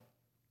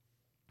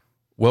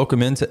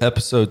Welcome into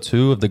episode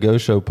 2 of the Go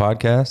Show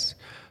podcast.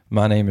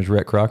 My name is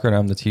Crocker, and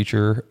I'm the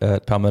teacher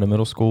at Palmetto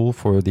Middle School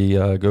for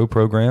the Go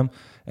program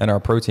and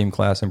our ProTeam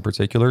class in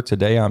particular.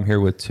 Today, I'm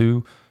here with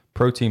two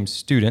ProTeam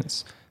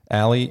students,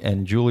 Allie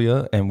and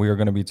Julia, and we are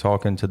going to be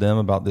talking to them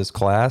about this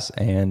class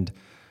and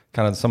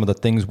kind of some of the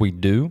things we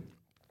do,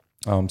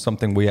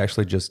 something we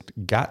actually just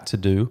got to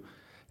do,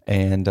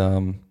 and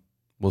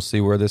we'll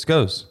see where this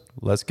goes.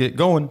 Let's get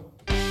going.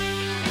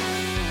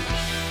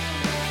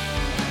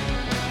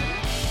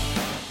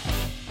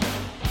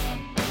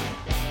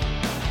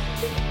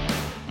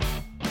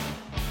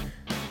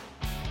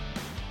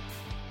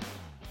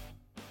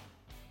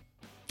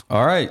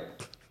 All right,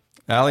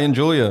 Allie and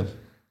Julia,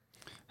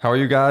 how are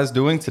you guys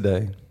doing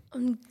today?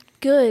 I'm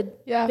good.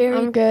 Yeah,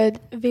 I'm good.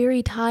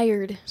 Very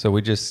tired. So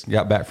we just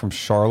got back from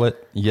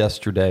Charlotte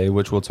yesterday,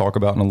 which we'll talk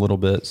about in a little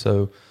bit.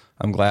 So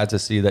I'm glad to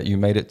see that you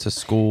made it to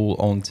school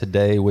on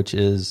today, which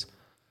is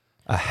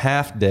a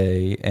half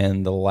day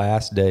and the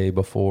last day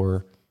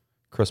before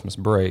Christmas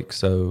break.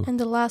 So And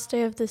the last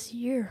day of this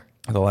year.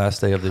 The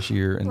last day of this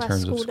year in Last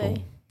terms school of school.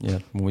 day. Yeah,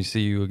 when we see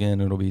you again,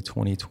 it'll be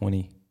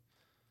 2020.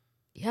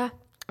 Yeah,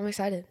 I'm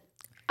excited.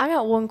 I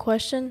got one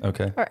question.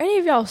 Okay. Are any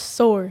of y'all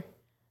sore?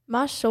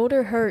 My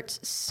shoulder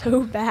hurts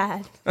so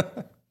bad.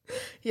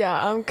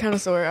 Yeah, I'm kind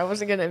of sore. I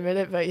wasn't going to admit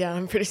it, but yeah,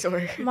 I'm pretty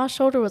sore. My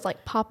shoulder was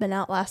like popping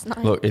out last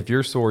night. Look, if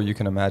you're sore, you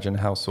can imagine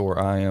how sore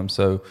I am.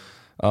 So,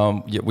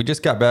 we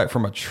just got back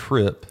from a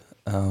trip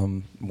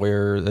and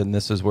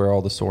this is where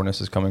all the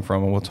soreness is coming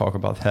from, and we'll talk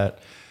about that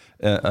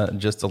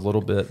just a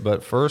little bit.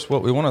 But first,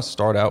 what we want to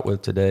start out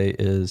with today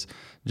is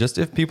just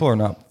if people are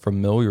not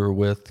familiar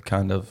with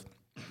kind of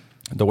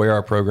the way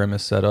our program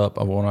is set up,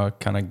 I want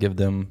to kind of give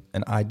them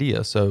an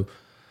idea. So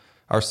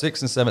our 6th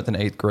and 7th and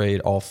 8th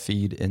grade all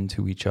feed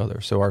into each other.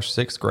 So our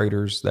 6th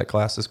graders, that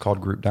class is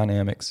called Group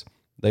Dynamics.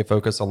 They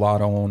focus a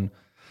lot on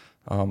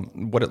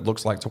what it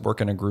looks like to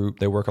work in a group.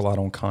 They work a lot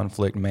on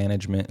conflict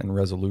management and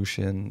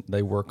resolution.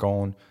 They work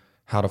on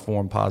how to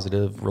form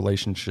positive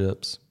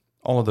relationships,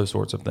 all of those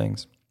sorts of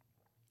things.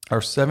 Our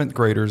 7th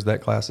graders,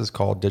 that class is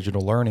called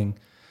Digital Learning,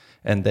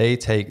 and they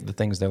take the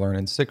things they learn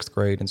in 6th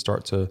grade and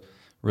start to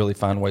really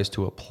find ways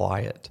to apply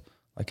it,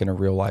 like in a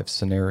real life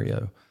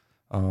scenario.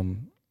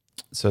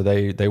 So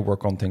they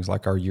work on things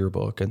like our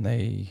yearbook, and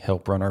they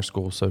help run our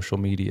school social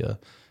media,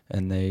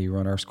 and they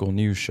run our school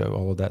news show,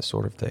 all of that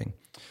sort of thing.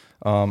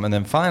 And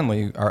then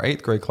finally, our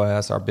 8th grade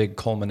class, our big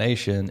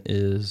culmination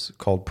is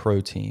called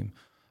ProTeam.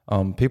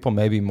 People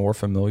may be more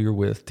familiar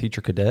with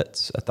teacher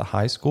cadets at the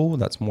high school.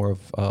 That's more of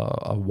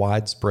a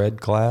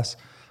widespread class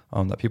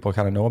that people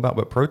kind of know about.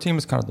 But ProTeam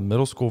is kind of the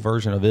middle school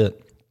version of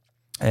it.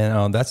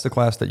 And that's the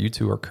class that you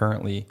two are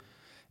currently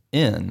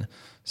in.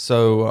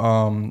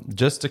 So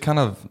just to kind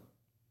of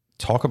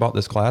talk about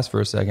this class for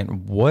a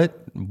second,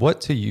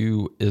 what to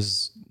you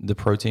is the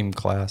ProTeam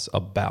class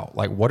about?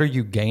 Like, what are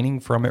you gaining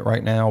from it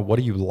right now? What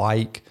do you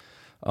like?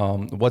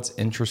 What's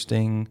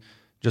interesting?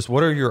 Just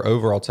what are your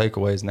overall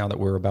takeaways now that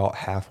we're about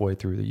halfway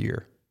through the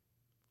year?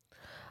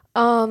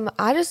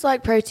 I just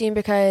like ProTeam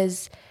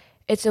because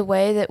it's a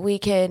way that we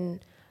can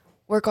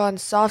work on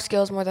soft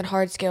skills more than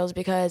hard skills,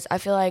 because I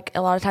feel like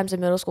a lot of times in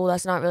middle school,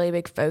 that's not really a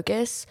big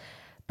focus.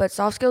 But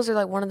soft skills are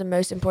like one of the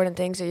most important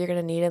things that you're going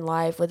to need in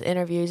life with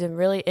interviews and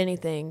really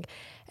anything.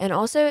 And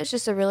also it's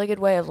just a really good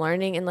way of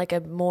learning in like a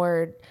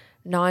more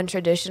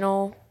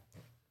non-traditional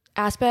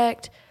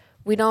aspect.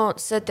 We don't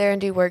sit there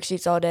and do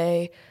worksheets all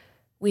day.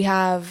 We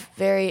have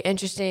very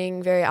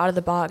interesting, very out of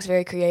the box,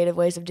 very creative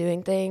ways of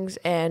doing things.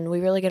 And we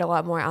really get a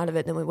lot more out of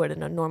it than we would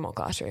in a normal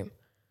classroom.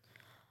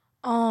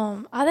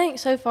 I think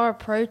so far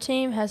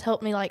ProTeam has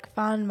helped me like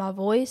find my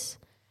voice,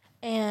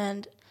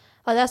 and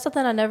like that's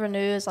something I never knew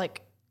is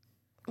like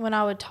when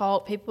I would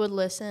talk, people would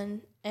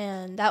listen,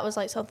 and that was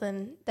like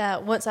something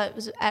that once that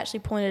was actually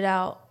pointed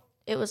out,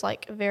 it was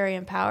like very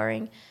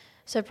empowering.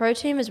 So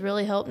ProTeam has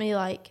really helped me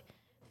like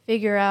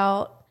figure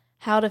out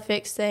how to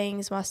fix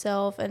things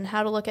myself and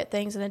how to look at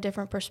things in a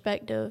different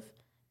perspective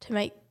to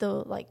make the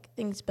like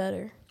things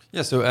better.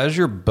 Yeah, so as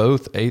you're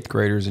both 8th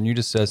graders, and you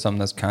just said something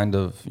that's kind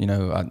of,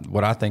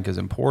 what I think is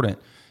important.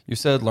 You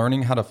said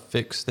learning how to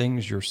fix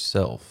things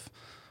yourself.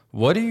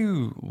 What do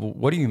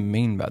you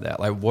mean by that?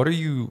 Like, what are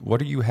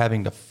you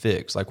having to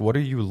fix? Like, what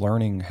are you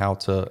learning how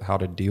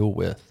to deal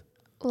with?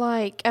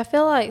 Like, I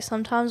feel like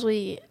sometimes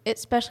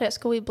especially at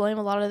school, we blame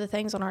a lot of the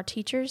things on our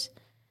teachers.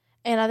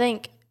 And I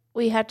think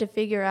we have to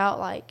figure out,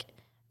 like,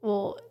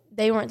 well,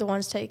 they weren't the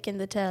ones taking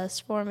the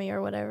test for me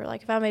or whatever.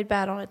 Like, if I made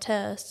bad on a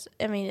test,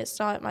 I mean, it's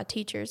not my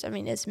teachers. I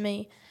mean, it's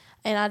me.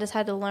 And I just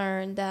had to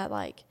learn that,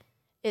 like,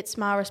 it's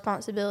my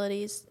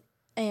responsibilities,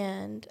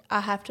 and I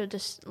have to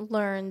just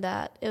learn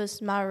that it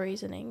was my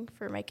reasoning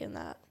for making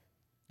that.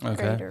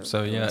 Okay.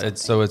 So, yeah,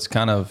 it's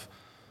kind of,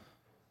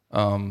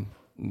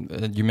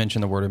 you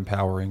mentioned the word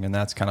empowering, and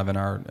that's kind of in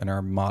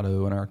our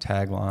motto and our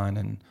tagline.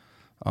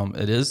 And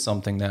it is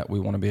something that we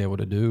want to be able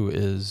to do,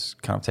 is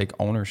kind of take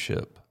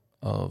ownership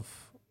of,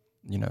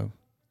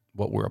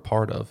 what we're a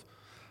part of.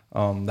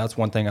 That's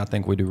one thing I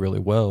think we do really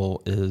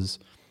well, is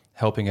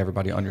helping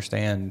everybody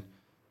understand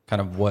kind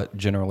of what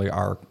generally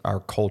our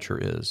culture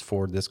is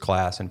for this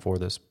class and for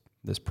this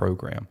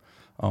program.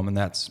 And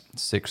that's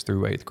 6th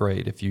through 8th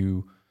grade. If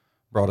you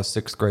brought a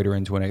 6th grader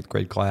into an 8th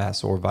grade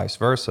class or vice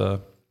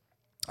versa,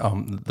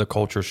 the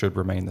culture should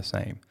remain the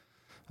same.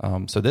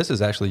 So this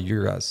is actually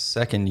your guys'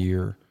 second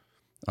year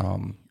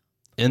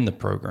in the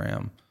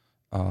program.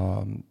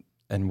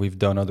 And we've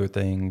done other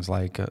things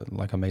like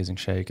Amazing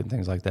Shake and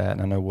things like that.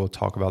 And I know we'll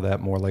talk about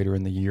that more later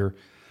in the year.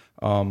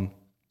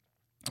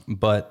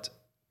 But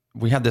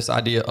we had this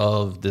idea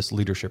of this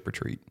leadership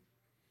retreat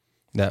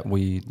that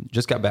we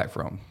just got back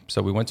from.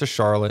 So we went to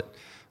Charlotte.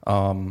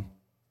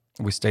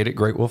 We stayed at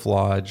Great Wolf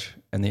Lodge.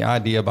 And the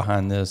idea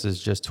behind this is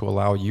just to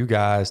allow you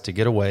guys to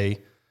get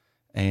away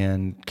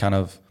and kind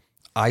of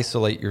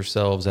isolate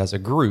yourselves as a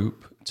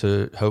group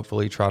to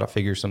hopefully try to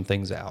figure some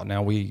things out.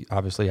 Now, we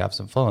obviously have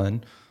some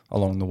fun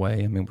along the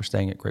way. I mean, we're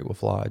staying at Great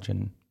Wolf Lodge,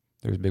 and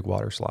there's big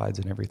water slides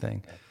and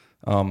everything.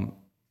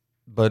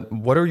 But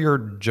what are your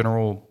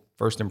general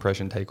first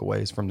impression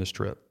takeaways from this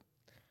trip?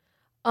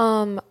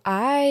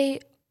 I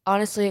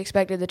honestly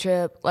expected the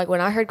trip. Like,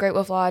 when I heard Great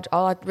Wolf Lodge,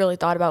 all I really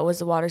thought about was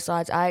the water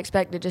slides. I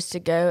expected just to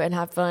go and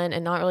have fun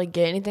and not really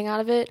get anything out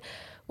of it,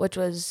 which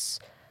was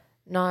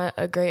not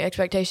a great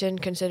expectation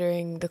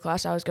considering the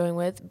class I was going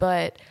with.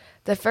 But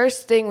the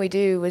first thing we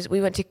do was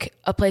we went to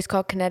a place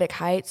called Kinetic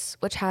Heights,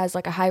 which has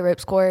like a high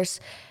ropes course.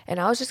 And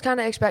I was just kind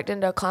of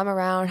expecting to climb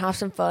around, have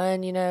some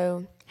fun,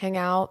 hang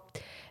out.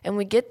 And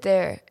we get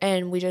there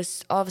and we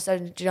just all of a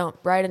sudden jump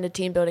right into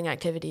team building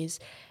activities.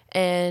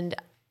 And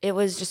it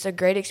was just a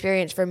great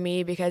experience for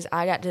me because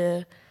I got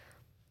to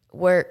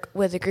work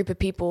with a group of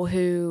people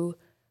who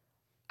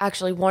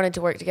actually wanted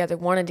to work together,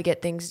 wanted to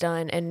get things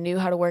done, and knew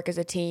how to work as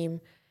a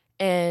team.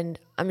 And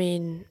I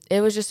mean,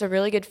 it was just a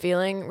really good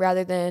feeling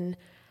rather than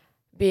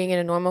being in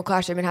a normal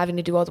classroom and having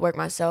to do all the work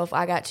myself.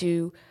 I got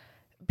to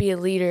be a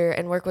leader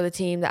and work with a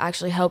team that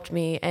actually helped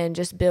me and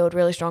just build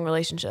really strong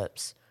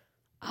relationships.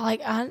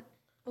 I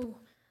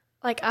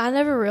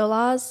never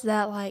realized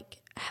that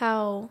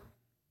how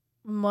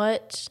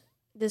much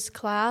this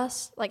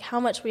class, how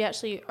much we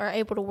actually are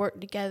able to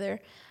work together.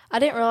 I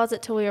didn't realize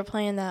it till we were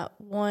playing that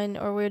one,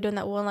 or we were doing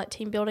that one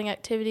team building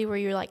activity where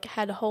you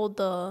had to hold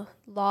the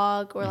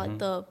log or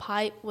the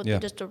pipe with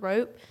just a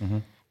rope. Mm-hmm.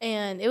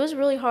 And it was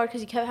really hard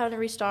because you kept having to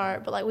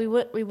restart, but we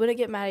wouldn't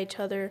get mad at each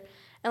other.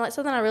 And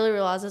something I really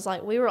realized is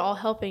we were all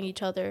helping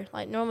each other.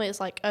 Normally it's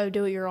oh,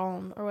 do it your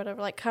own or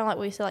whatever. Kind of like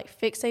we said,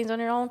 fix things on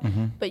your own,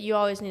 mm-hmm. but you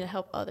always need to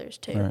help others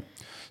too. Right.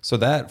 So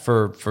that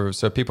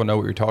so people know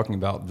what you're talking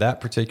about,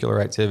 that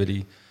particular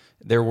activity,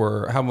 there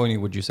were, how many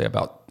would you say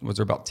was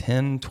there about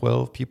 10,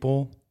 12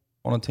 people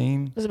on a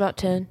team? It was about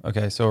 10.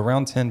 Okay. So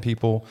around 10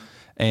 people,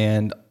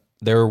 and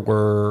there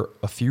were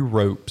a few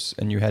ropes,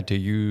 and you had to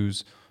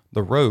use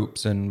the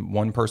ropes, and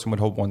one person would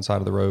hold one side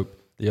of the rope,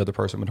 the other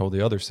person would hold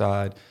the other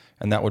side,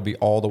 and that would be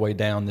all the way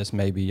down this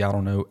maybe,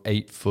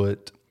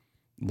 8-foot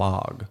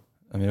log.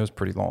 I mean, it was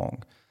pretty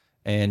long.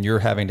 And you're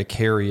having to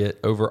carry it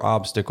over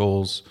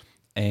obstacles,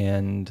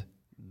 and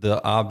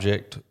the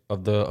object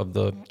of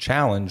the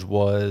challenge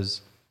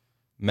was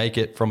make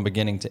it from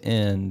beginning to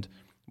end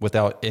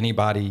without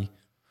anybody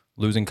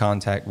losing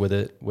contact with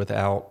it,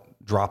 without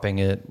dropping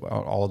it,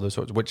 all of those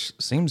sorts, which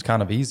seems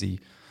kind of easy.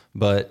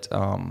 But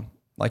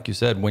like you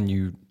said, when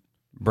you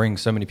bring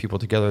so many people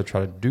together to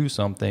try to do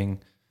something,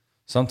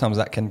 sometimes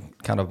that can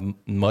kind of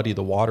muddy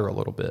the water a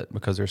little bit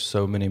because there's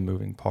so many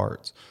moving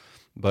parts.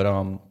 But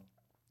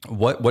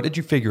what did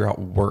you figure out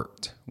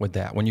worked with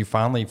that? When you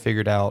finally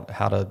figured out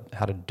how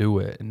to do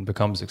it and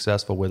become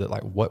successful with it,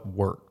 what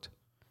worked?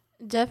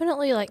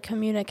 Definitely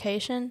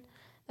communication.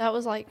 That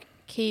was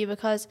key,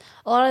 because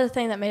a lot of the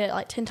thing that made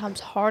it 10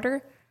 times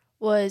harder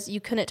was you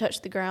couldn't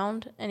touch the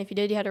ground, and if you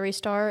did, you had to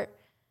restart.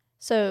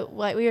 So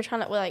we were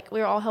trying to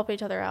we were all helping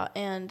each other out,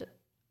 and it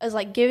was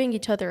giving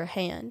each other a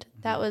hand.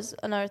 That was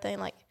another thing,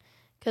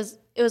 because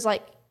it was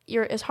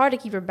it's hard to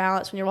keep your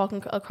balance when you're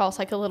walking across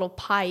a little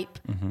pipe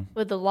mm-hmm.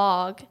 with the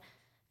log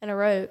and a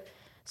rope.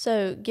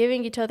 So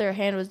giving each other a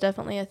hand was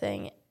definitely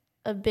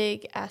a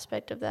big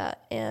aspect of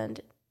that. And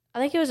I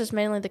think it was just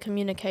mainly the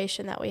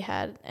communication that we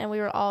had, and we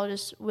were all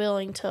just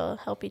willing to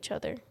help each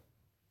other.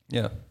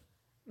 Yeah.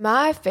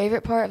 My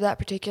favorite part of that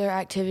particular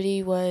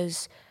activity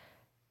was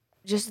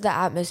just the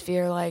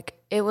atmosphere.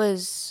 It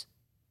was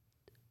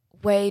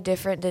way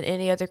different than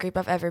any other group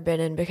I've ever been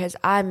in, because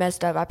I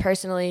messed up. I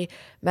personally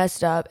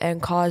messed up and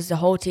caused the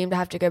whole team to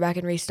have to go back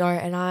and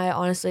restart, and I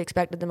honestly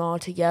expected them all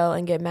to yell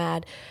and get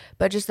mad.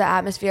 But just the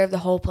atmosphere of the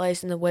whole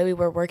place and the way we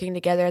were working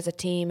together as a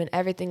team and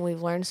everything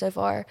we've learned so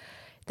far,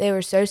 they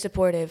were so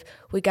supportive.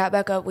 We got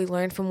back up, we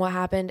learned from what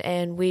happened,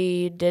 and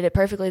we did it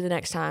perfectly the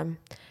next time.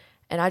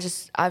 And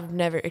I've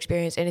never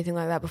experienced anything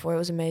like that before. It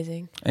was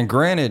amazing. And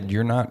granted,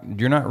 you're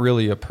not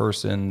really a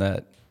person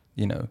that,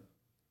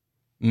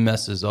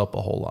 messes up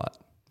a whole lot,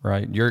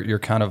 right? You're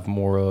kind of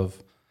more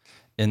of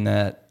in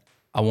that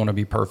I want to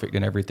be perfect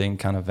in everything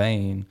kind of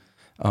vein.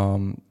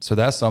 So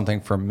that's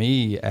something for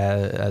me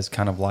as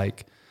kind of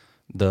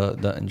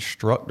the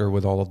instructor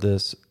with all of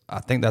this, I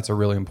think that's a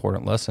really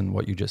important lesson.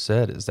 What you just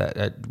said is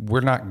that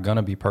we're not going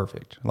to be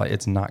perfect. Like,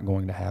 it's not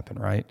going to happen,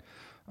 right?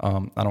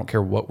 I don't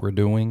care what we're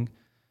doing.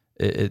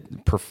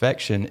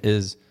 Perfection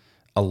is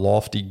a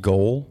lofty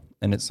goal,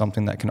 and it's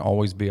something that can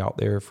always be out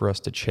there for us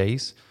to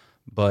chase.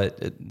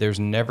 But there's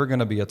never going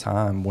to be a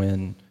time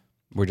when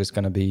we're just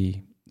going to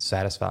be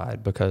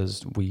satisfied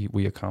because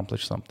we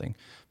accomplished something.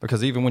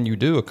 Because even when you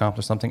do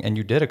accomplish something, and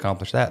you did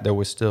accomplish that, there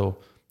was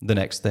still the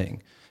next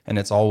thing. And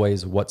it's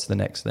always, what's the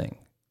next thing?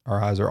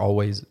 Our eyes are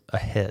always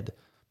ahead,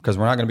 because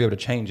we're not going to be able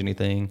to change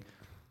anything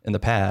in the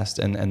past.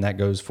 And that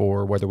goes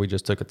for whether we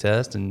just took a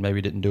test and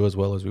maybe didn't do as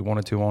well as we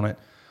wanted to on it,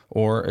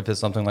 or if it's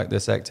something like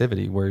this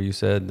activity where you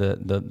said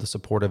that the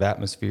supportive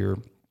atmosphere,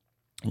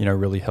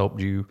 really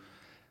helped you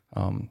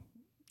kind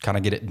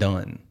of get it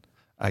done,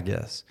 I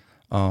guess.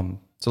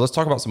 So let's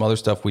talk about some other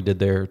stuff we did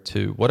there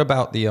too. What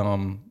about the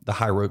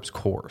high ropes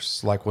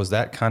course? Like, was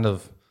that kind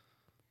of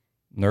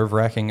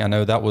nerve-wracking? I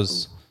know that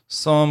was,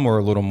 some were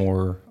a little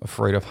more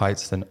afraid of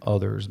heights than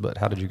others, but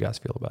how did you guys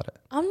feel about it?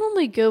 I'm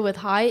normally good with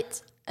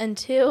heights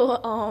until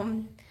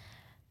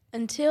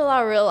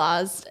I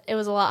realized it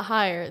was a lot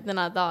higher than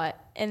I thought,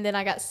 and then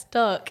I got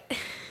stuck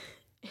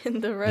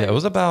in the rope. Yeah, it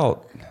was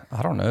about,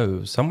 I don't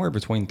know, somewhere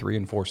between 3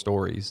 and 4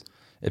 stories.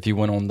 If you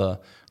went on there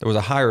was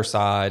a higher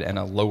side and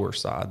a lower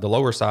side. The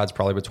lower side's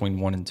probably between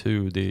 1 and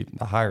 2. The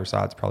higher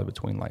side's probably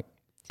between like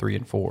 3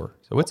 and 4.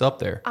 So it's up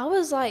there. I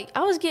was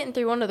getting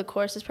through one of the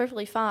courses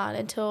perfectly fine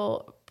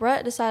until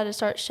Brett decided to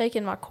start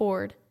shaking my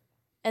cord,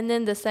 and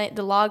then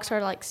the log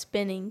started like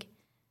spinning,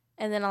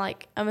 and then I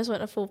almost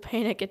went in a full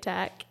panic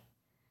attack,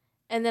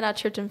 and then I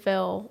tripped and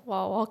fell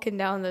while walking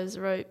down those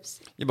ropes.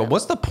 Yeah, but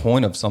what's the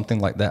point of something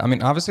like that? I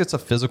mean, obviously it's a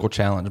physical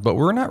challenge, but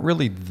we're not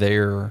really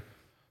there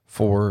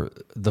for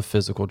the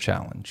physical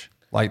challenge.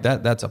 Like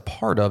that's a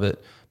part of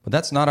it, but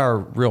that's not our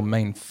real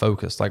main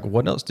focus. Like,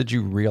 what else did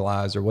you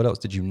realize, or what else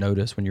did you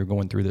notice when you're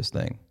going through this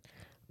thing?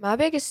 My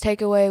biggest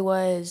takeaway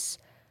was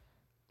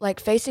like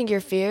facing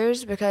your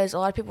fears, because a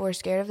lot of people were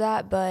scared of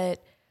that.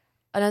 But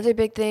another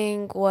big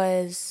thing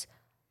was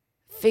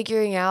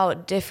figuring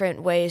out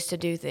different ways to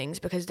do things,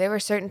 because there were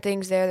certain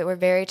things there that were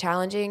very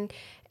challenging.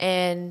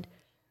 And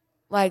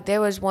like,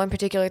 there was one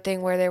particular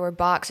thing where there were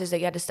boxes that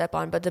you had to step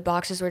on, but the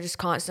boxes were just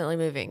constantly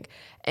moving,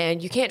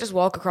 and you can't just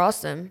walk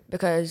across them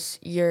because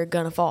you're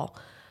gonna fall.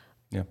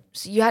 Yeah.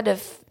 So you had to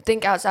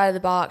think outside of the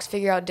box,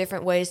 figure out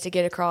different ways to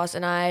get across.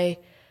 And I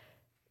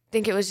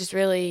think it was just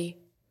really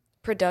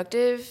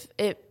productive.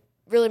 It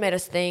really made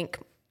us think,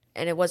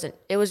 and it was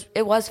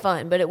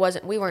fun,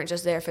 but we weren't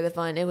just there for the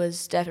fun. It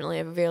was definitely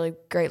a really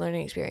great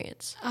learning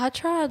experience. I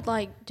tried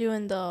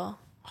doing the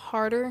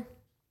harder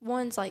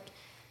ones,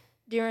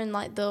 during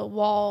the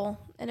wall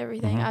and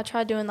everything. I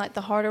tried doing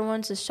the harder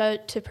ones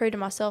to prove to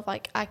myself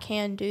I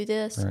can do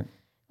this.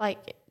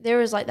 Right. There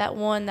was that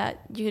one that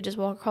you could just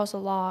walk across a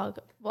log.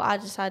 Well, I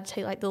decided to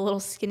take the little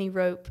skinny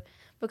rope,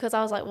 because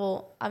I was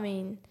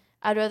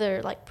I'd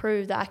rather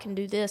prove that I can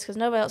do this, because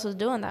nobody else was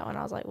doing that one.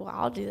 I was well,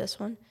 I'll do this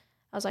one.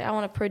 I was I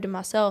want to prove to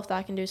myself that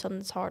I can do something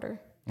that's harder.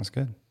 That's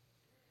good.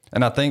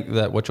 And I think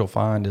that what you'll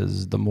find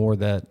is the more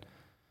that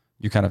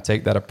you kind of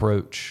take that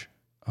approach,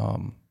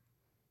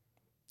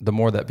 the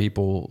more that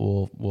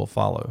people will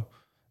follow.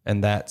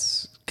 And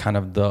that's kind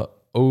of the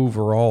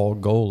overall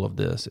goal of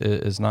this.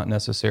 It is not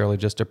necessarily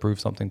just to prove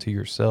something to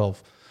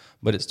yourself,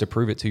 but it's to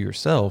prove it to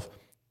yourself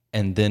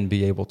and then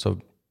be able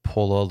to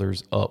pull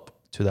others up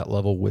to that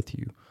level with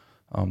you.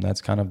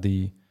 That's kind of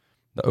the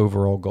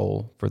overall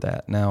goal for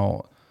that.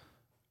 Now,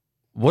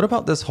 what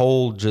about this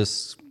whole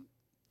just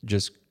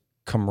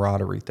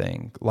camaraderie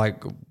thing?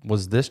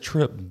 Was this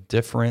trip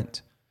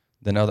different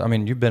than other? I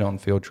mean, you've been on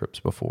field trips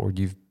before.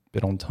 You've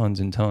been on tons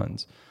and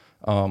tons.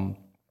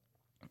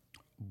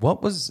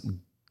 What was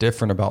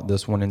different about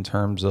this one in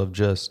terms of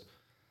just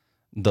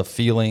the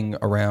feeling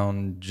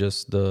around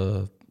just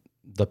the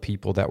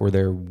people that were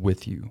there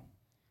with you?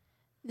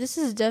 This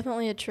is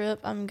definitely a trip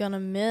I'm going to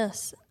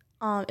miss.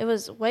 It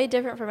was way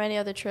different from any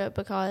other trip,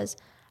 because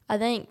I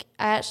think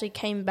I actually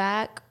came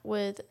back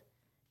with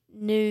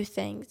new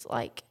things,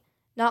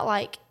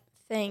 not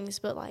things,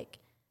 but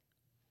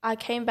I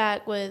came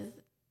back with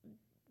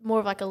more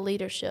of a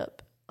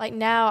leadership.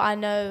 Now I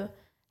know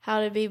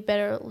how to be a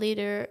better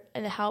leader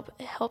and help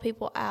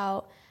people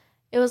out.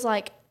 It was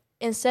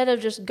instead of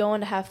just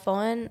going to have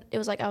fun, it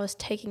was I was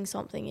taking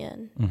something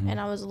in, and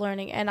I was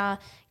learning, and I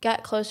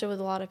got closer with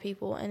a lot of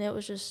people, and it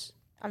was just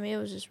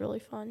really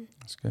fun.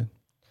 That's good.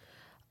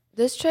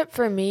 This trip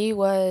for me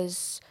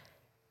was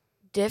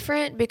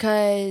different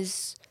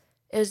because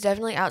it was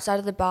definitely outside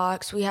of the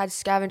box. We had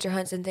scavenger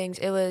hunts and things.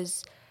 It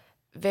was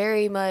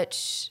very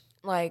much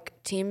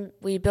team.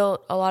 We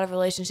built a lot of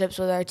relationships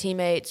with our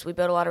teammates. We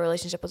built a lot of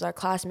relationships with our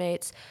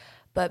classmates.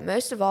 But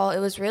most of all, it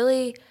was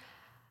really,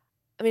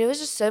 it was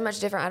just so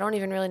much different. I don't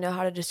even really know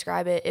how to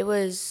describe it. It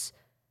was,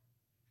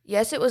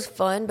 yes, it was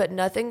fun, but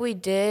nothing we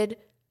did,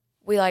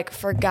 we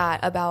forgot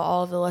about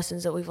all of the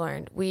lessons that we've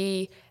learned.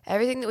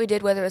 Everything that we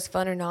did, whether it was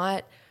fun or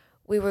not,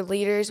 we were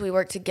leaders, we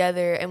worked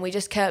together, and we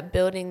just kept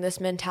building this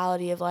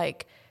mentality of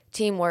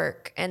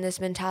teamwork and this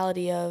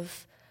mentality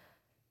of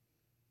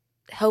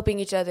helping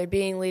each other,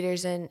 being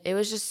leaders. And it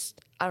was just,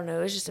 I don't know,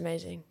 it was just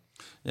amazing.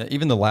 Yeah,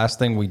 even the last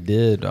thing we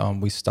did,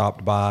 we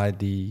stopped by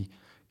the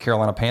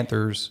Carolina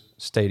Panthers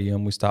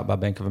stadium. We stopped by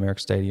Bank of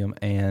America Stadium,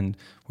 and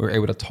we were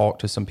able to talk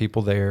to some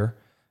people there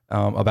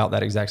about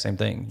that exact same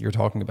thing you're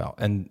talking about.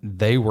 And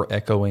they were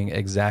echoing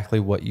exactly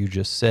what you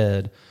just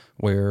said,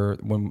 where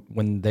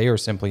when they are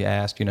simply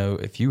asked,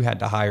 if you had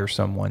to hire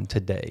someone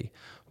today,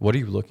 what are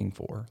you looking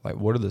for? Like,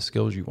 what are the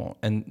skills you want?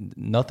 And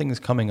nothing is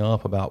coming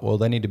up about, well,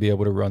 they need to be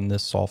able to run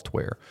this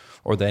software,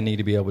 or they need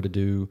to be able to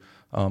do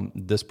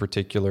this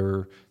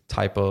particular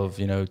type of,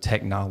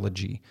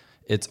 technology.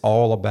 It's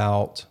all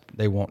about,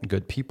 they want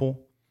good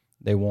people.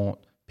 They want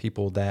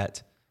people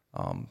that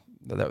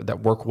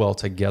work well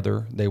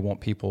together. They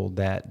want people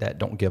that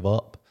don't give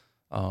up.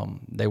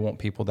 They want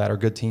people that are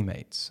good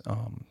teammates.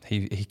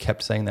 He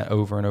kept saying that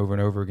over and over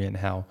and over again,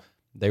 how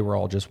they were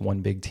all just one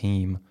big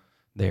team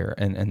there,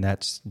 and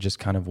that's just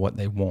kind of what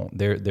they want.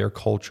 Their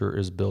culture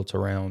is built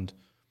around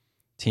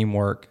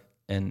teamwork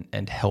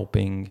and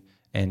helping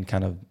and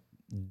kind of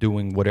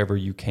doing whatever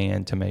you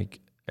can to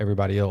make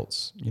everybody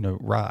else,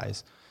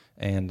 rise.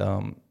 And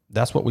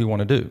that's what we want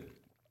to do.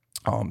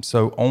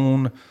 So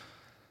on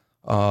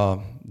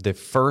the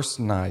first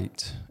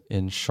night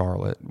in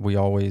Charlotte, we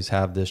always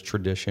have this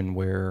tradition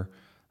where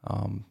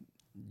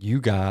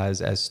you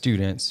guys as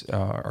students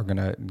are going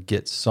to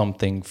get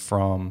something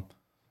from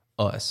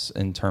us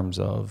in terms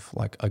of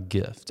like a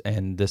gift.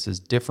 And this is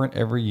different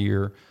every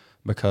year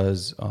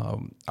because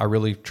I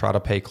really try to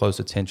pay close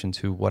attention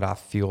to what I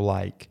feel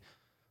like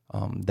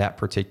that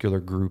particular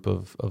group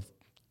of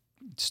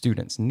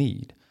students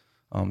need.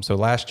 So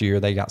last year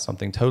they got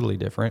something totally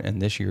different,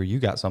 and this year you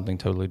got something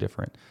totally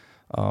different.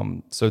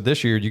 So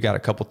this year you got a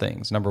couple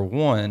things. Number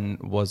one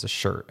was a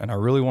shirt, and I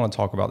really want to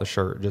talk about the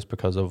shirt just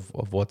because of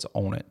what's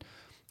on it.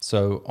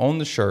 So on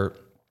the shirt,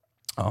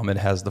 it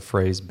has the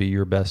phrase, "Be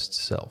your best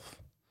self."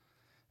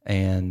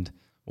 And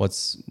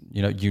what's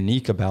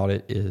unique about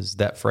it is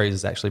that phrase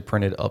is actually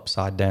printed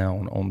upside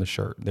down on the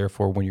shirt.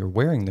 Therefore, when you're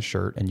wearing the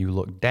shirt and you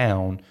look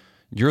down,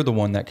 you're the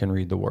one that can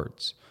read the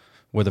words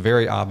with a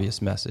very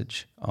obvious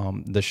message.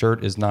 The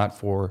shirt is not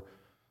for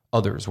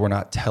others. We're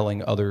not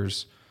telling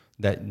others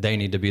that they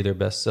need to be their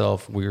best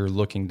self. We're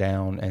looking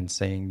down and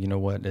saying, you know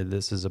what,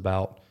 this is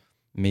about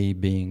me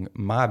being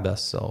my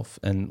best self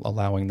and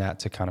allowing that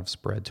to kind of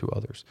spread to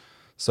others.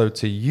 So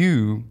to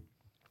you,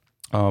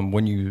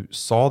 when you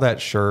saw that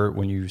shirt,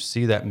 when you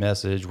see that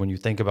message, when you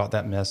think about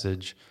that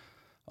message,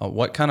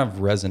 what kind of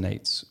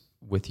resonates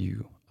with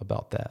you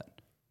about that?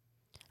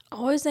 I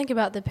always think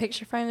about the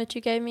picture frame that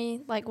you gave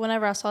me, like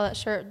whenever I saw that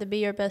shirt, the "Be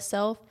Your Best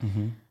Self,"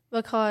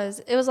 because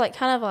it was it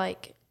kind of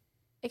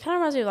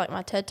reminds me of like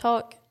my TED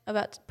Talk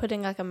about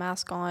putting like a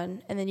mask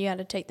on and then you had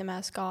to take the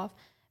mask off.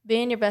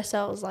 Being your best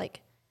self was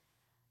like,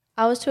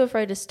 I was too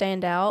afraid to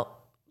stand out,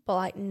 but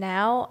like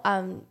now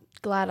I'm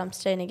glad I'm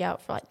standing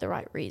out for like the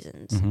right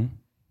reasons.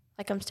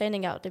 Like I'm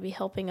standing out to be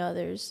helping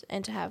others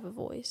and to have a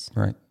voice.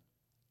 Right.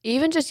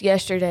 Even just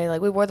yesterday,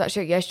 like we wore that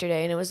shirt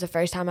yesterday and it was the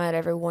first time I had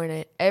ever worn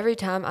it. Every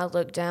time I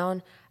looked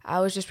down, I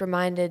was just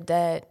reminded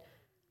that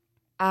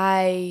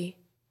I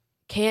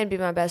can be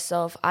my best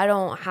self. I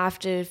don't have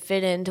to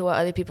fit into what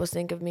other people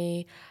think of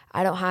me.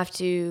 I don't have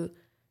to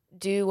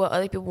do what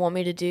other people want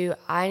me to do.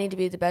 I need to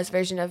be the best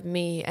version of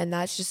me. And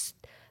that's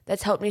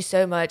helped me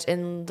so much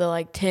in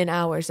the 10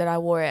 hours that I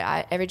wore it.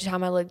 Every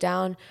time I looked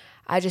down,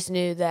 I just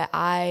knew that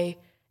I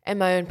am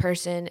my own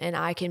person and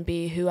I can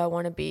be who I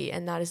want to be.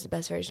 And that is the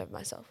best version of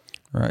myself.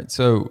 Right.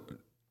 So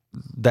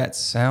that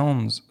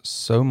sounds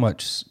so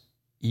much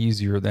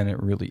easier than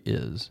it really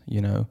is,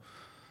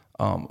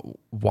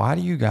 Why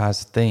do you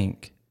guys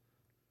think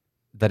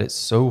that it's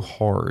so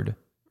hard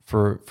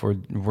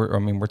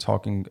we're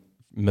talking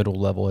middle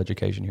level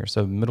education here.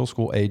 So middle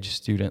school age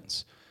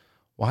students,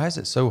 why is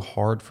it so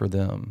hard for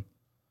them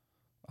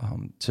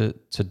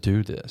to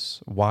do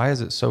this? Why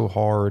is it so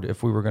hard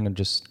if we were going to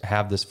just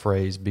have this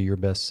phrase, "Be your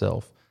best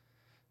self"?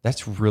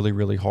 That's really,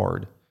 really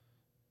hard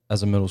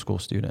as a middle school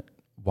student.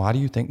 Why do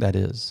you think that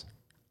is?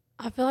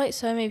 I feel like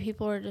so many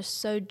people are just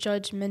so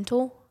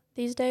judgmental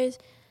these days.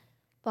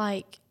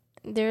 Like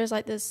there's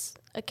this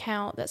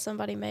account that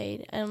somebody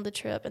made on the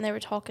trip, and they were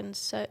talking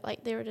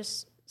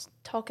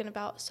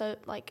about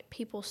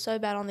people so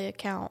bad on the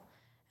account,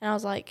 and I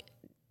was like,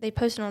 they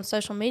posted on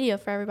social media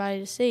for everybody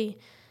to see,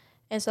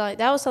 and so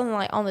that was something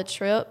on the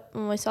trip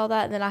when we saw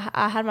that, and then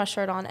I had my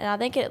shirt on, and I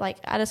think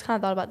I just kind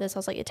of thought about this. I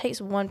was like, it takes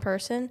one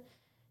person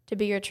to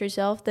be your true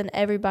self, then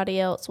everybody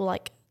else will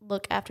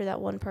look after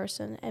that one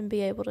person and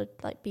be able to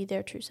be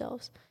their true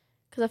selves.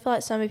 Because I feel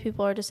like so many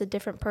people are just a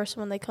different person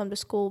when they come to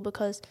school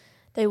because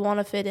they want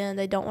to fit in.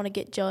 They don't want to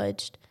get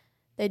judged.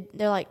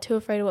 They're too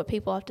afraid of what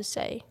people have to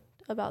say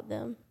about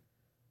them.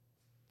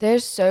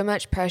 There's so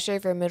much pressure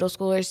for middle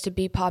schoolers to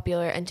be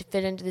popular and to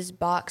fit into this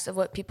box of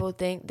what people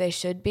think they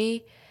should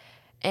be.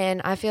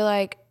 And I feel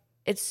like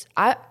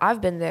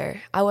I've been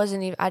there.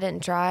 I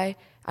didn't try.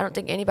 I don't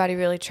think anybody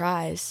really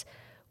tries.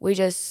 We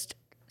just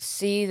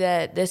see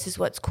that this is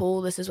what's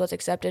cool, this is what's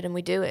accepted, and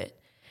we do it.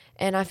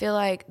 And I feel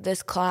like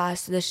this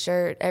class, this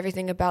shirt,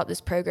 everything about this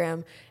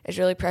program is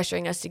really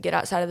pressuring us to get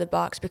outside of the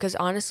box, because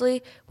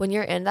honestly, when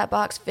you're in that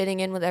box fitting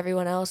in with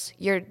everyone else,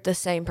 you're the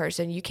same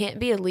person. You can't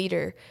be a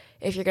leader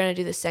if you're going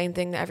to do the same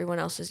thing that everyone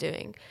else is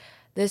doing.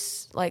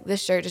 This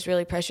shirt just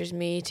really pressures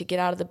me to get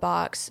out of the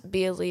box,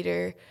 be a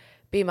leader,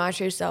 be my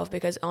true self,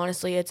 because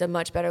honestly, it's a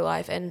much better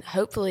life. And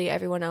hopefully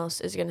everyone else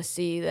is going to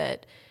see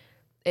that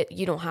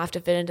you don't have to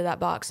fit into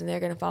that box, and they're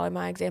going to follow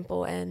my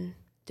example and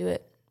do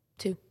it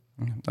too.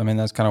 I mean,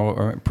 that's kind of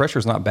what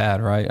pressure's not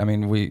bad, right? I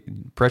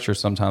mean, pressure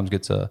sometimes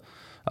gets a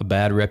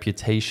bad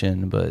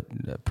reputation,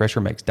 but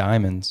pressure makes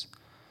diamonds.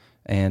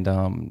 And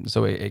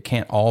so it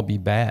can't all be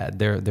bad.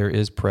 There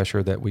is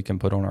pressure that we can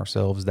put on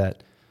ourselves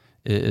that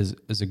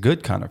is a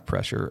good kind of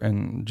pressure.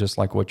 And just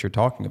like what you're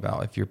talking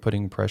about, if you're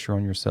putting pressure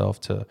on yourself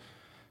to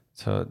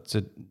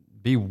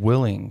be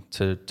willing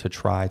to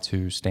try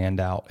to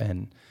stand out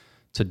and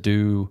to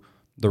do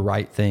the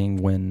right thing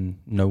when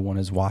no one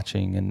is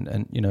watching,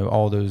 and you know,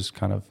 all those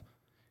kind of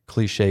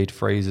cliched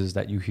phrases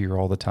that you hear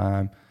all the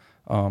time.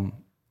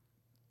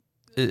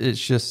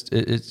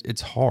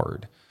 It's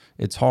hard.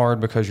 It's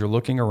hard because you're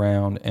looking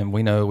around, and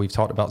we know, we've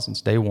talked about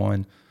since day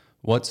one,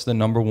 what's the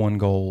number one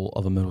goal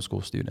of a middle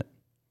school student?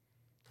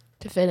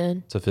 To fit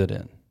in. To fit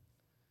in.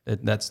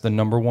 That's the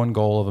number one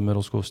goal of a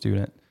middle school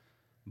student.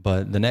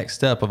 But the next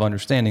step of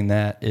understanding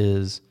that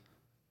is,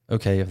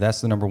 okay, if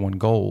that's the number one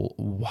goal,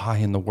 why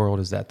in the world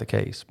is that the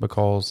case?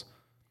 Because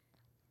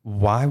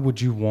why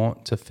would you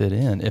want to fit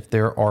in if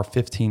there are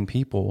 15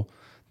 people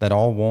that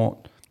all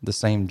want the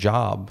same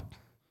job?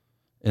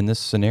 In this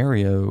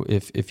scenario,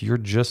 if you're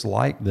just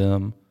like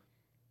them,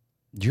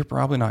 you're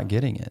probably not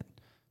getting it.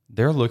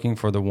 They're looking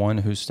for the one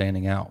who's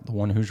standing out, the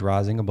one who's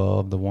rising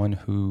above, the one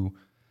who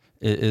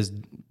is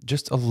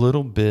just a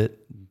little bit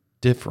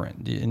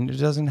different. And it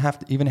doesn't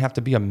even have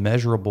to be a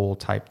measurable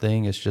type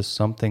thing. It's just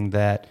something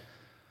that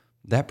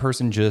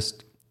person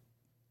just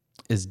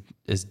is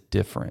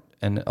different.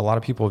 And a lot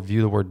of people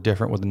view the word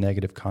different with a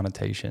negative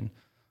connotation.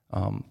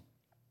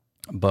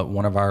 But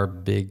one of our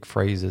big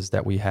phrases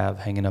that we have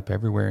hanging up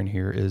everywhere in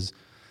here is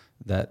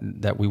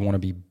that we want to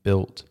be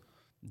built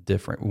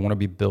different. We want to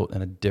be built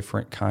in a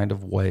different kind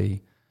of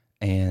way.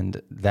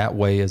 And that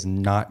way is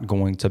not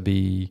going to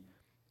be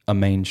a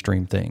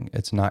mainstream thing.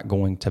 It's not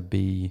going to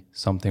be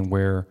something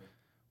where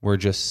we're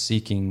just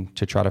seeking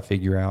to try to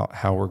figure out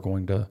how we're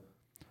going to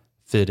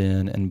fit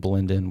in and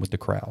blend in with the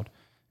crowd.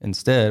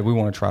 Instead, we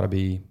want to try to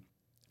be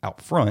out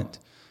front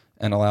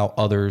and allow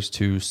others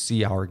to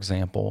see our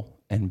example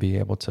and be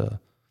able to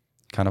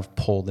kind of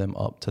pull them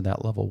up to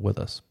that level with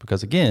us.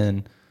 Because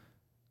again,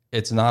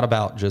 it's not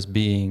about just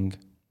being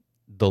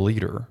the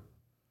leader.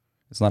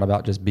 It's not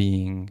about just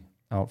being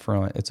out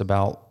front. It's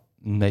about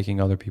making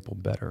other people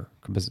better,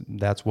 because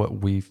that's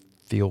what we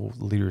feel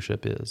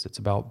leadership is. It's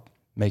about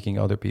making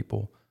other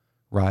people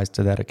rise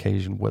to that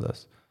occasion with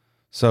us.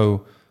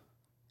 So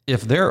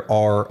if there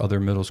are other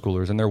middle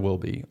schoolers, and there will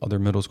be other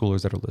middle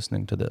schoolers that are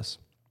listening to this,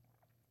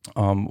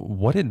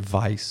 what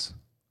advice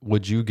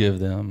would you give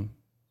them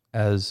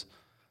as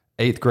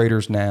eighth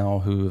graders now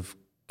who have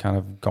kind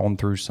of gone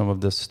through some of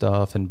this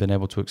stuff and been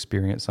able to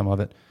experience some of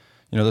it?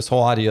 You know, this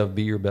whole idea of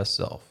be your best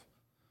self,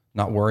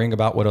 not worrying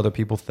about what other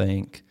people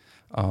think,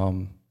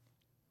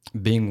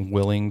 being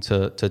willing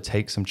to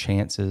take some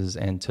chances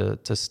and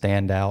to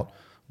stand out.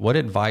 What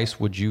advice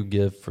would you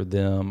give for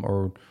them,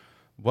 or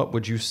what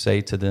would you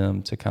say to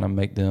them to kind of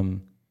make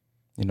them,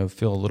 you know,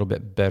 feel a little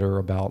bit better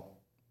about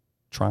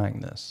trying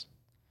this?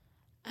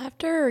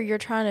 After you're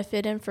trying to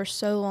fit in for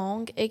so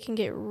long, it can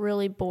get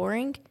really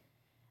boring.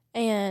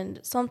 And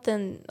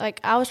something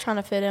like I was trying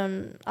to fit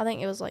in, I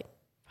think it was like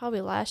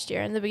probably last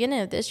year. In the beginning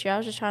of this year, I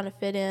was just trying to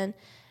fit in,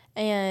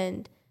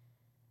 and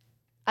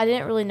I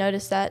didn't really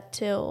notice that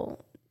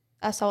till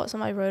I saw what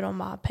somebody wrote on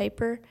my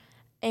paper.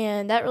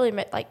 And that really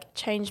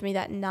changed me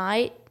that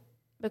night,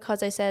 because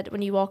they said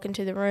when you walk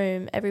into the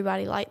room,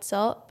 everybody lights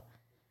up.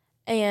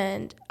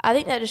 And I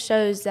think that just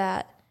shows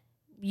that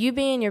you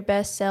being your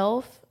best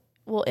self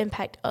will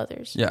impact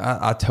others. Yeah,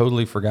 I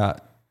totally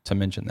forgot to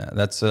mention that.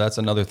 That's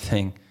another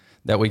thing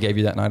that we gave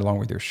you that night along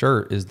with your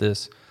shirt, is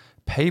this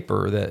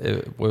paper that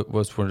it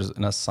was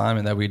an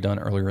assignment that we'd done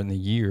earlier in the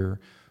year,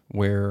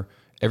 where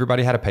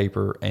everybody had a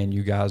paper and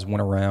you guys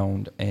went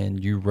around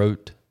and you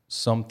wrote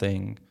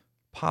something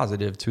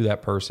positive to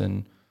that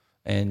person,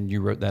 and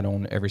you wrote that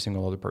on every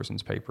single other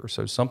person's paper.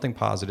 So something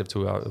positive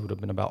to it would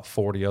have been about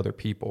 40 other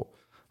people.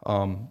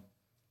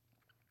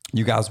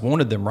 You guys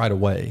wanted them right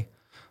away,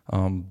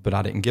 but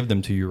I didn't give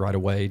them to you right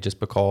away just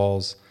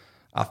because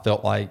I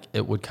felt like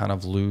it would kind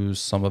of lose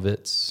some of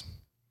its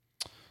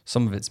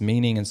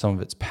meaning and some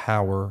of its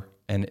power,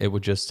 and it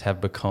would just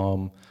have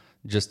become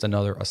just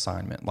another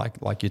assignment,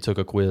 like you took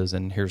a quiz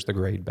and here's the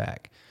grade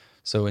back.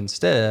 So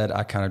instead,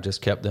 I kind of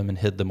just kept them and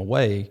hid them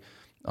away,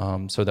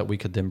 so that we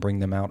could then bring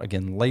them out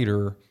again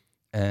later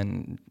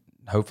and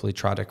hopefully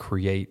try to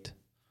create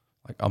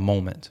like a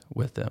moment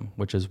with them,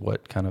 which is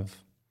what kind of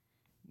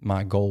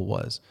my goal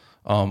was.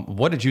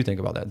 What did you think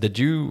about that? Did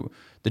you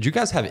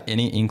guys have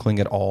any inkling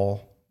at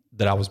all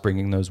that I was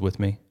bringing those with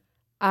me?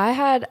 I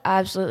had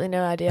absolutely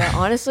no idea.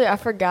 Honestly, I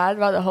forgot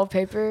about the whole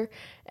paper,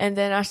 and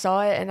then I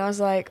saw it, and I was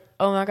like,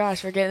 oh my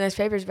gosh, we're getting those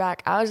papers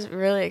back. I was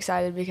really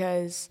excited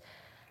because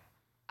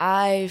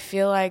I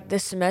feel like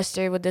this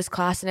semester with this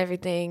class and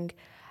everything,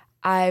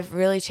 I've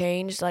really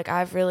changed. Like,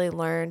 I've really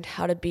learned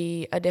how to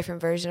be a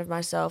different version of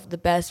myself, the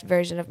best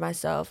version of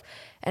myself,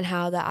 and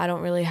how that I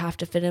don't really have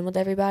to fit in with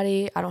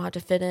everybody. I don't have to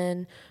fit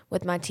in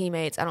with my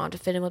teammates. I don't have to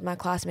fit in with my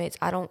classmates.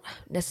 I don't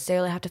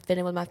necessarily have to fit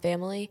in with my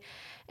family.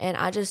 And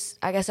I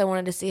guess I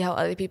wanted to see how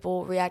other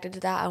people reacted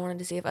to that. I wanted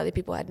to see if other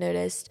people had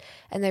noticed,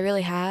 and they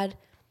really had.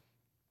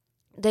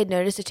 They'd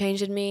noticed a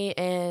change in me,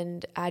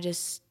 and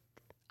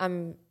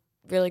I'm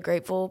really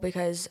grateful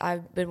because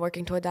I've been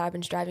working toward that. I've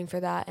been striving for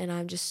that, and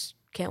I just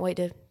can't wait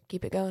to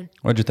keep it going.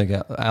 What'd you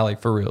think, Allie,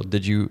 for real?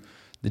 Did you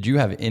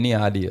have any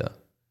idea?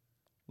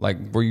 Like,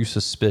 were you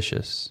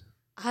suspicious?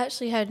 I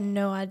actually had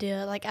no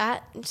idea. Like,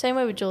 same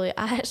way with Julia,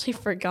 I actually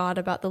forgot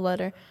about the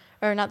letter,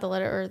 or not the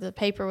letter, or the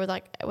paper with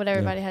like what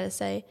everybody had to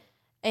say.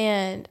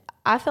 And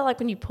I felt like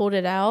when you pulled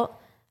it out,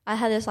 I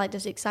had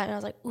this excitement. I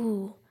was like,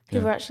 ooh,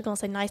 people are actually going to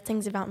say nice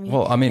things about me.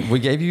 Well, I mean, we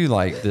gave you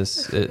like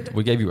this,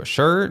 we gave you a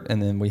shirt,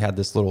 and then we had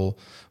this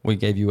we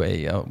gave you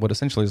what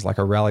essentially is like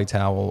a rally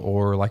towel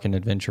or like an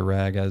adventure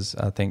rag, as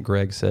I think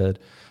Greg said,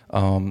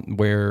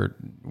 where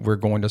we're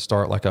going to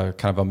start like a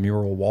kind of a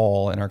mural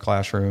wall in our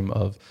classroom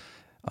of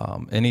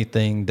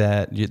anything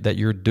that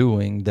you're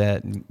doing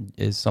that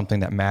is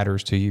something that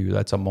matters to you.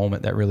 That's a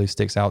moment that really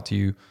sticks out to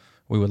you.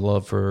 We would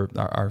love for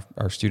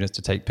our students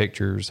to take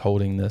pictures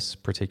holding this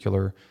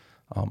particular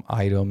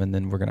item, and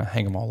then we're going to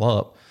hang them all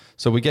up.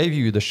 So we gave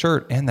you the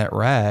shirt and that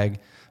rag,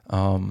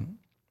 and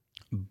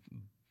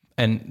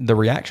the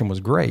reaction was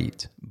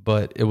great,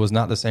 but it was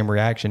not the same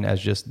reaction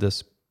as just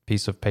this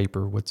piece of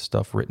paper with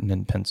stuff written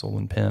in pencil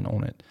and pen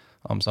on it.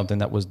 Something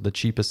that was the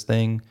cheapest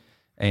thing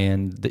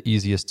and the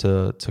easiest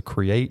to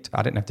create.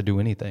 I didn't have to do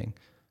anything.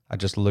 I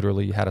just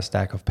literally had a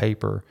stack of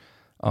paper.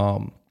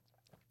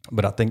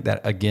 But I think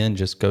that, again,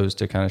 just goes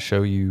to kind of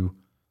show you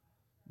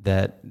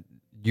that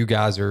you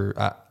guys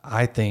are,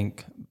 I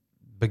think,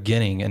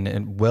 beginning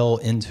and well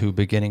into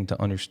beginning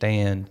to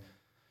understand,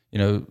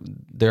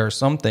 there are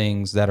some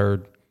things that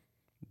are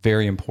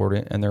very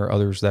important and there are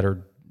others that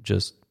are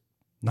just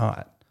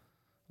not.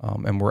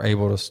 And we're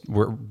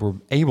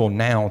able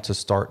now to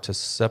start to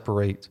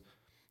separate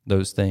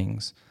those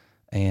things,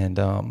 and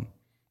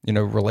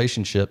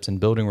relationships and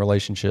building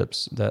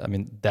relationships.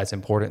 That's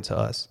important to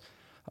us.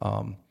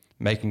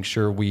 Making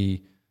sure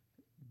we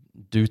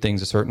do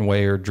things a certain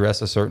way or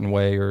dress a certain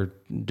way or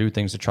do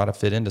things to try to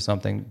fit into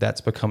something, that's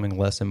becoming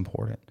less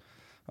important.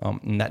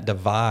 And that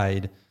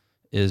divide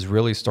is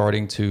really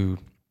starting to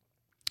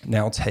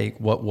now take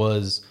what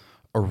was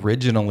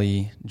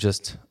originally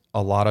just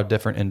a lot of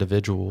different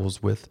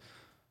individuals with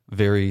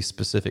very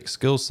specific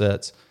skill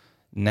sets.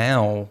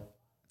 Now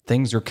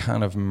things are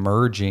kind of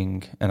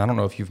merging, and I don't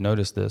know if you've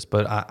noticed this,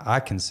 but I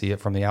can see it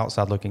from the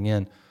outside looking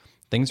in.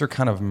 Things are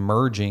kind of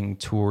merging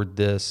toward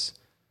this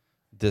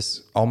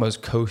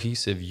almost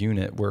cohesive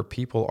unit where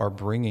people are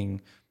bringing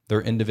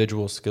their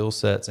individual skill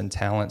sets and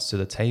talents to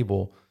the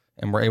table,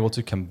 and we're able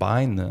to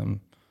combine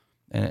them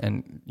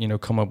and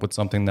come up with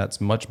something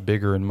that's much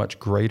bigger and much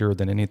greater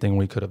than anything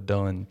we could have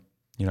done,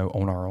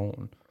 on our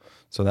own.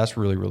 So that's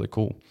really, really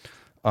cool.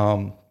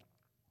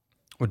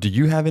 Do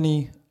you have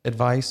any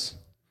advice?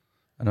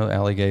 I know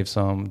Allie gave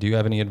some. Do you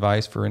have any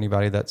advice for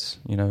anybody that's,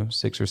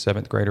 6th or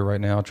 7th grader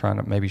right now trying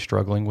to maybe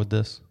struggling with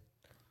this?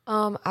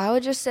 I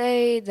would just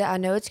say that I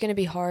know it's going to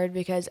be hard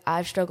because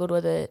I've struggled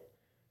with it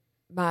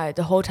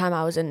the whole time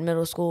I was in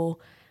middle school.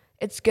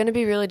 It's going to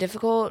be really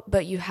difficult,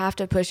 but you have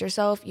to push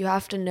yourself. You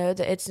have to know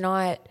that it's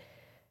going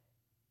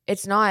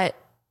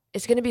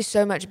to be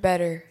so much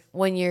better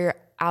when you're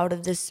out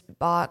of this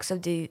box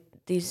of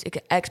these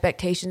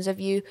expectations of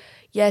you.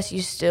 Yes,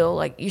 you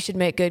still you should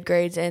make good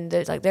grades, and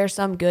there's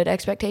some good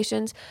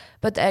expectations,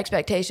 but the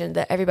expectation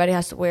that everybody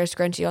has to wear a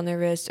scrunchie on their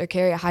wrist or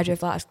carry a hydro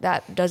flask,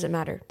 that doesn't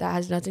matter. That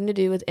has nothing to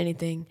do with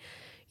anything.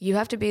 You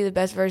have to be the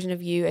best version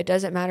of you. It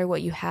doesn't matter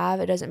what you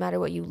have. It doesn't matter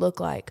what you look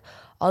like.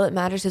 All that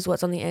matters is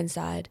what's on the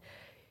inside.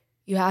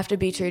 You have to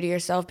be true to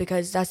yourself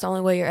because that's the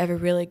only way you're ever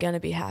really going to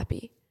be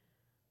happy.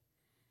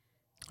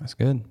 That's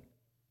good.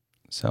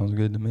 Sounds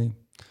good to me.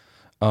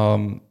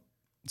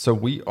 So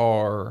we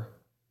are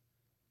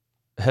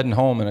heading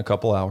home in a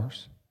couple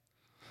hours,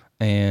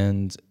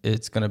 and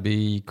it's going to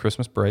be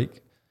Christmas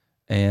break,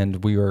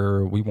 and we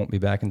won't be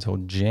back until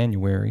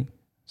January.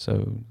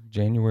 So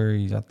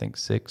January, I think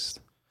 6th,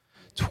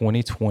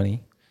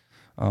 2020.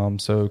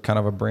 So kind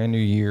of a brand new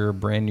year,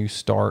 brand new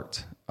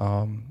start.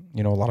 A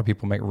lot of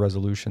people make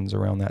resolutions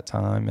around that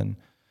time, and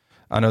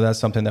I know that's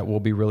something that we'll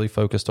be really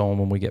focused on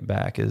when we get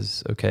back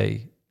is,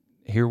 okay,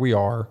 here we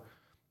are.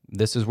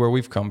 This is where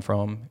we've come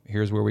from.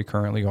 Here's where we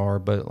currently are.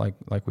 But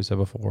like we said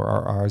before,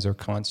 our eyes are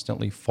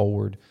constantly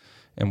forward,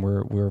 and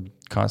we're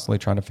constantly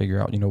trying to figure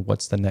out,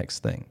 what's the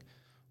next thing?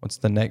 What's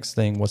the next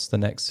thing? What's the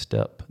next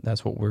step?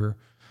 That's what we're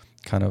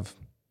kind of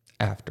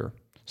after.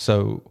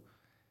 So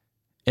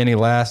any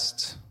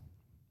last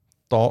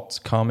thoughts,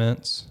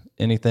 comments,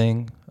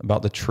 anything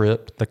about the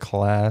trip, the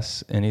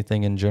class,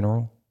 anything in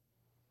general?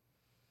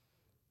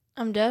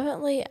 I'm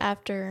definitely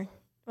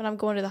when I'm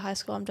going to the high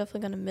school, I'm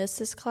definitely going to miss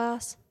this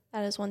class.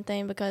 That is one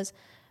thing but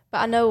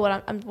I know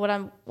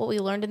what we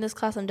learned in this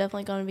class, I'm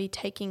definitely going to be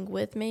taking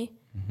with me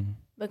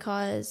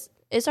because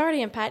it's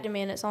already impacted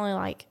me and it's only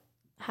like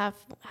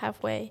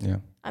halfway. Yeah.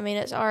 I mean,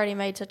 it's already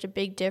made such a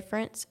big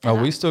difference.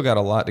 We still got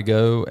a lot to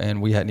go,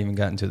 and we hadn't even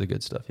gotten to the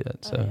good stuff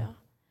yet. So, yeah.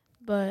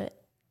 But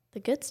the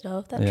good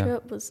stuff, that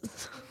trip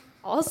was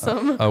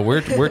awesome.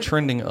 We're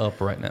trending up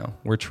right now.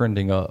 We're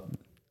trending up.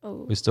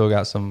 Oh. We still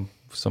got some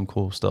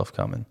cool stuff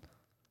coming.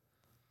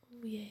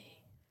 Yay.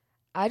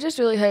 I just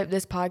really hope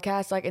this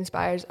podcast like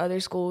inspires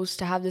other schools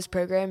to have this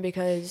program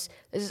because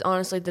this is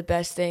honestly the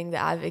best thing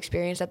that I've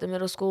experienced at the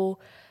middle school.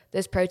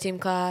 This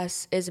ProTeam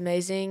class is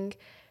amazing.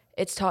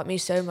 It's taught me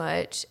so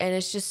much, and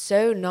it's just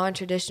so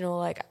non-traditional.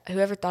 Like,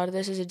 whoever thought of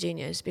this is a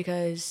genius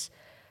because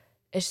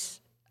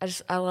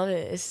I love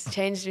it. It's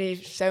changed me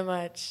so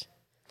much.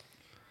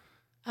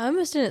 I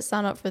almost didn't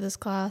sign up for this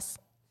class.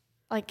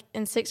 Like,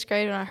 in 6th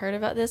grade when I heard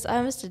about this, I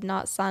almost did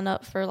not sign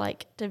up for,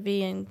 like, to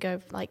be in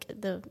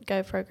the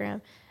Go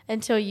program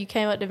until you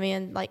came up to me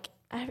and, like,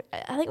 I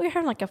think we were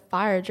having, like, a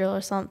fire drill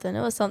or something.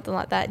 It was something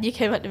like that. You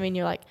came up to me and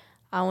you're like,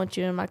 I want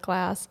you in my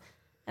class.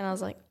 And I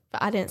was like,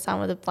 but I didn't sign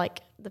with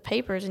the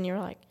papers, and you were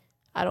like,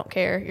 I don't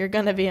care. You're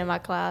going to be in my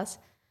class.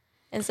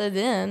 And so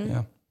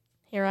then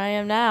here I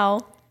am now,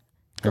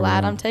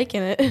 glad I'm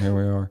taking it. Here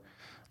we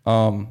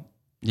are.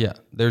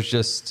 There's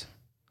just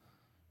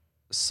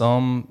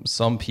some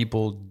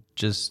people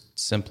just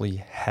simply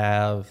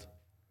have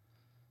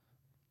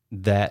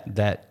that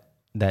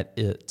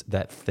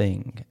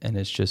thing, and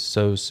it's just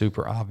so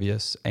super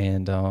obvious.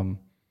 And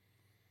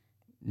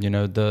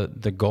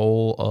the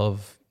goal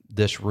of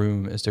this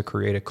room is to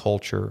create a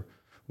culture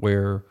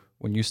where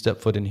when you step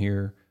foot in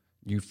here,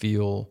 you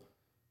feel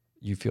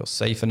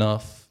safe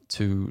enough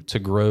to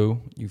grow.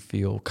 You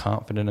feel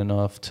confident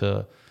enough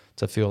to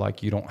feel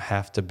like you don't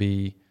have to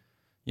be,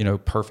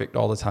 perfect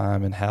all the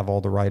time and have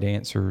all the right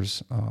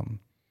answers.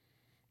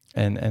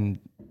 And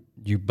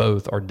you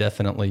both are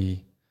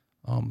definitely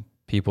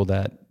people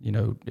that,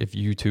 if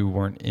you two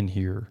weren't in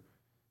here,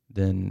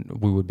 then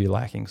we would be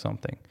lacking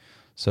something.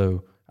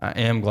 So I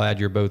am glad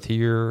you're both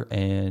here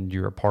and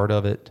you're a part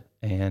of it,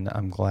 and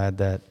I'm glad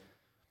that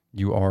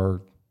you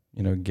are,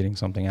 getting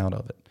something out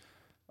of it.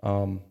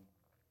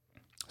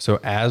 So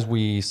as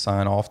we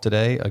sign off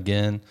today,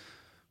 again,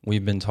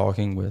 we've been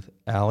talking with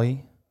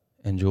Allie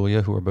and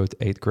Julia, who are both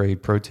 8th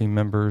grade ProTeam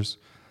members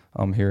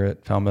here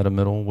at Palmetto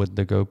Middle with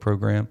the Go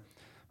program.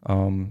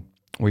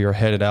 We are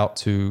headed out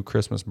to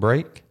Christmas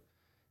break,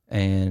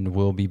 and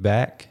we'll be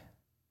back.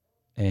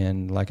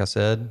 And like I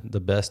said, the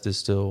best is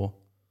still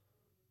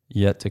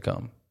yet to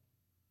come.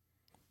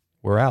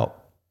 We're out.